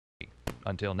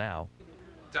until now.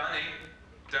 Tony,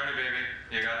 baby,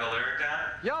 you got the lyric down?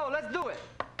 Yo, let's do it.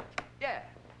 Yeah.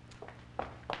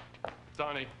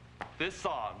 Donnie, this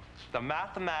song, The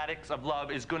Mathematics of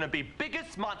Love, is going to be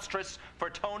biggest monstrous for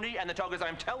Tony and the Togas.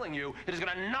 I'm telling you, it is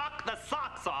going to knock the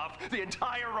socks off the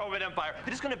entire Roman Empire.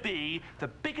 It is going to be the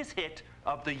biggest hit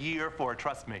of the year for,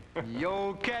 trust me.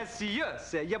 Yo,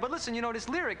 Cassius. Yeah, but listen, you know, this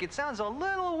lyric, it sounds a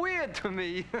little weird to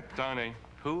me. Donnie,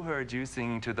 who heard you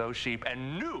singing to those sheep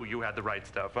and knew you had the right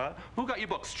stuff, huh? Who got you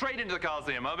booked straight into the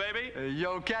Coliseum, huh, baby?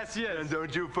 Yo, Cassius. And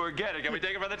don't you forget it. Can we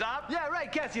take it from the top? Yeah,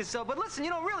 right, Cassius. So, but listen,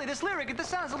 you know, really, this lyric, it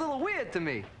sounds a little weird to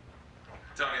me.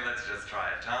 Tony, let's just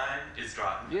try it. Time is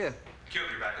dropping. Yeah. Cue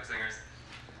up your backup singers.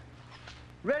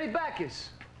 Ready, Bacchus.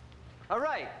 All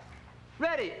right.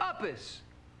 Ready, Uppus.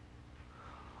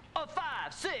 A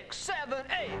 5, 6, 7,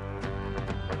 8.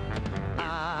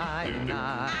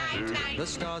 Night, the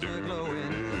stars are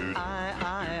glowing.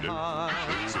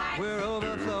 Hearts, we're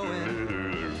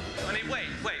overflowing. Tony,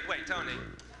 wait, Tony.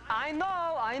 I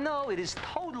know, it is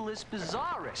totalis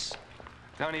bizarris.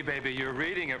 Tony, baby, you're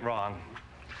reading it wrong.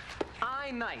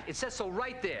 Night. It says so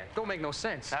right there. Don't make no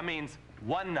sense. That means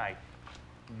one night.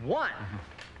 One.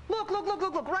 Look,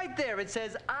 right there. It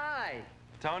says I.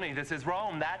 Tony, this is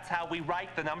Rome. That's how we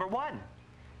write the number 1.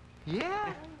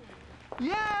 Yeah?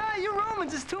 Yeah, you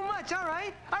Romans is too much. All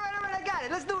right, I got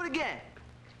it. Let's do it again.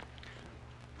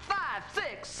 5,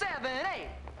 6, 7, 8.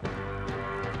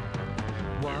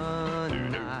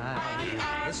 One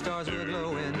night, the stars were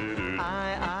glowing.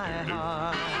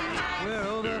 Hearts, we're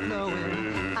overflowing.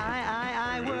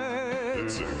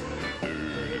 Words.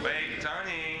 Wait,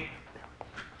 Tony.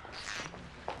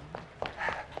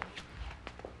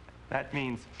 That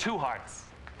means 2 hearts.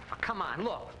 Oh, come on,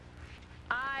 look.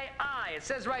 It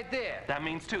says right there. That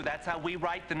means 2. That's how we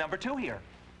write the number 2 here.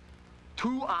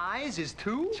 2 eyes is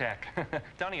 2? Check.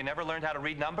 Tony, you never learned how to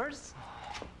read numbers?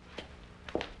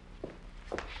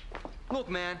 Look,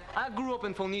 man, I grew up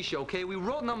in Phoenicia, okay? We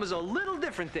wrote numbers a little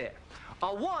different there.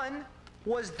 A 1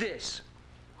 was this.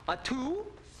 A 2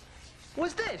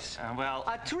 was this. Well...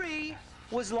 A 3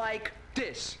 was like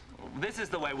this. This is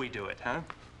the way we do it, huh?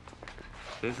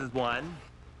 This is 1.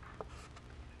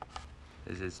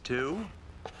 This is 2.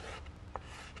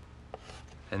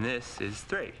 And this is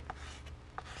 3.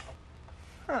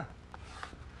 Huh.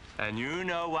 And you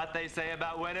know what they say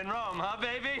about when in Rome, huh,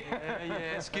 baby?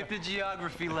 Yeah, skip the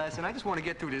geography lesson. I just want to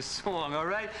get through this song, all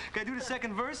right? Can I do the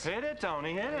second verse? Hit it,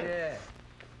 Tony, hit it.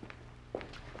 Yeah.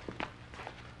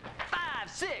 5,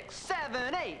 6,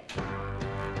 7, 8.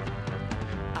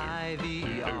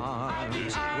 Ivy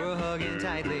arms, we're hugging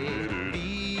tightly.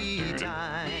 B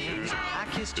times, I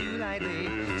kissed you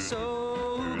lightly.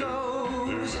 So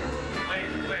goes.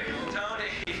 Wait, Tony,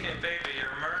 baby,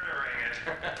 you're murdering it.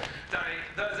 Tony,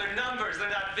 those are numbers. They're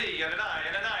not V and an I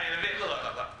and an I and a V. Look.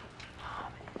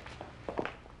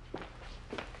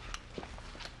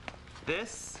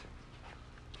 This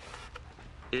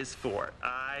is for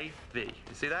I-V.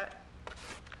 You see that?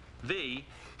 V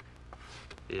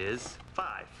is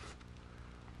 5.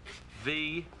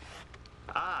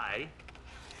 V-I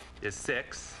is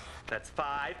 6. That's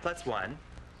 5 plus 1.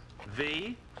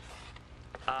 V-I-I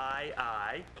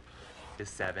is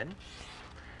 7.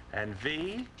 And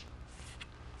V-I-I-I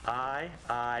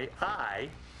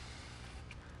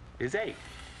is 8.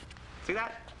 See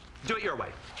that? Do it your way.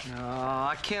 No,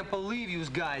 I can't believe you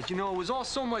guys. You know, it was all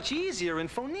so much easier in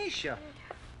Phoenicia.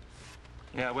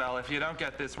 Yeah, well, if you don't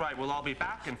get this right, we'll all be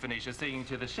back in Phoenicia singing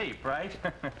to the sheep, right?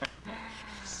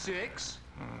 6,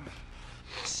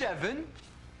 7,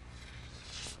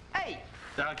 8.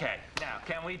 Okay, now,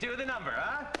 can we do the number,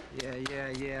 huh?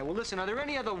 Yeah. Well, listen, are there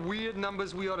any other weird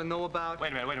numbers we ought to know about?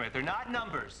 Wait a minute. They're not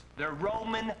numbers. They're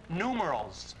Roman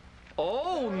numerals.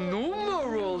 Oh,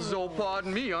 numerals. Oh,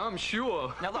 pardon me, I'm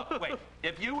sure. Now, look, wait.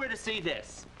 If you were to see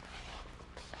this,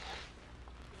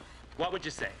 what would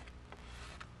you say?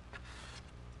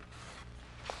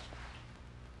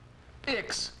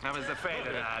 Ix. I was afraid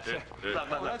of that. Look.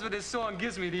 Well, that's what this song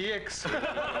gives me, the ix.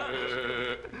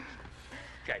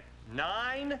 Okay,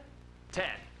 9, 10.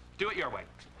 Do it your way.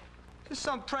 This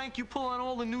some prank you pull on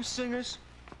all the new singers?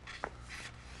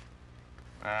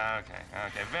 Okay,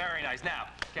 very nice. Now,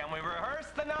 can we rehearse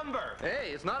the number?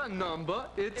 Hey, it's not a number,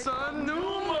 it's a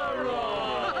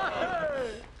numeral.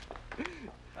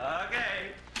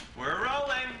 Okay, we're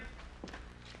rolling.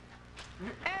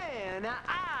 And a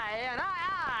I, and a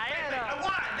Wait, a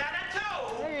 1 and a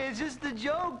 2. Hey, it's just a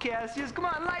joke, Cassius. Come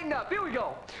on, lighten up. Here we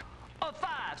go. A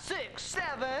 5, 6,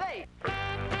 7, 8.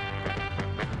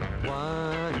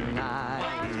 One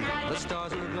night, the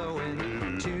stars were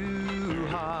glowing. 2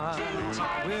 hearts,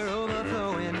 we're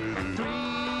overflowing. 3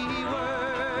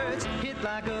 words hit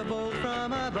like a bolt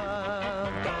from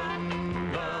above.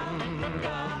 Bum, bum,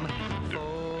 bum.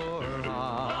 4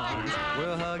 arms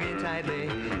were hugging tightly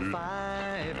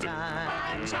 5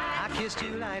 times. I kissed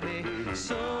you lightly.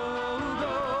 So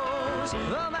goes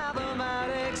the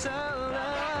mathematics of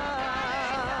love.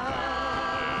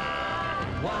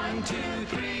 1, 2,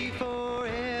 3,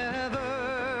 forever.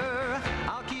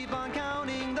 I'll keep on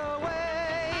counting the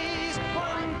ways.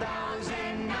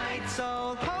 1,000 nights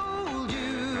I'll hold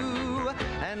you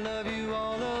and love you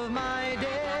all of my days.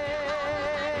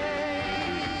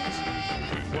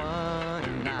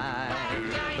 One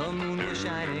night the moon was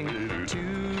shining,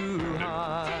 2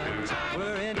 hearts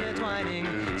were intertwining.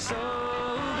 So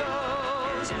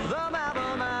goes the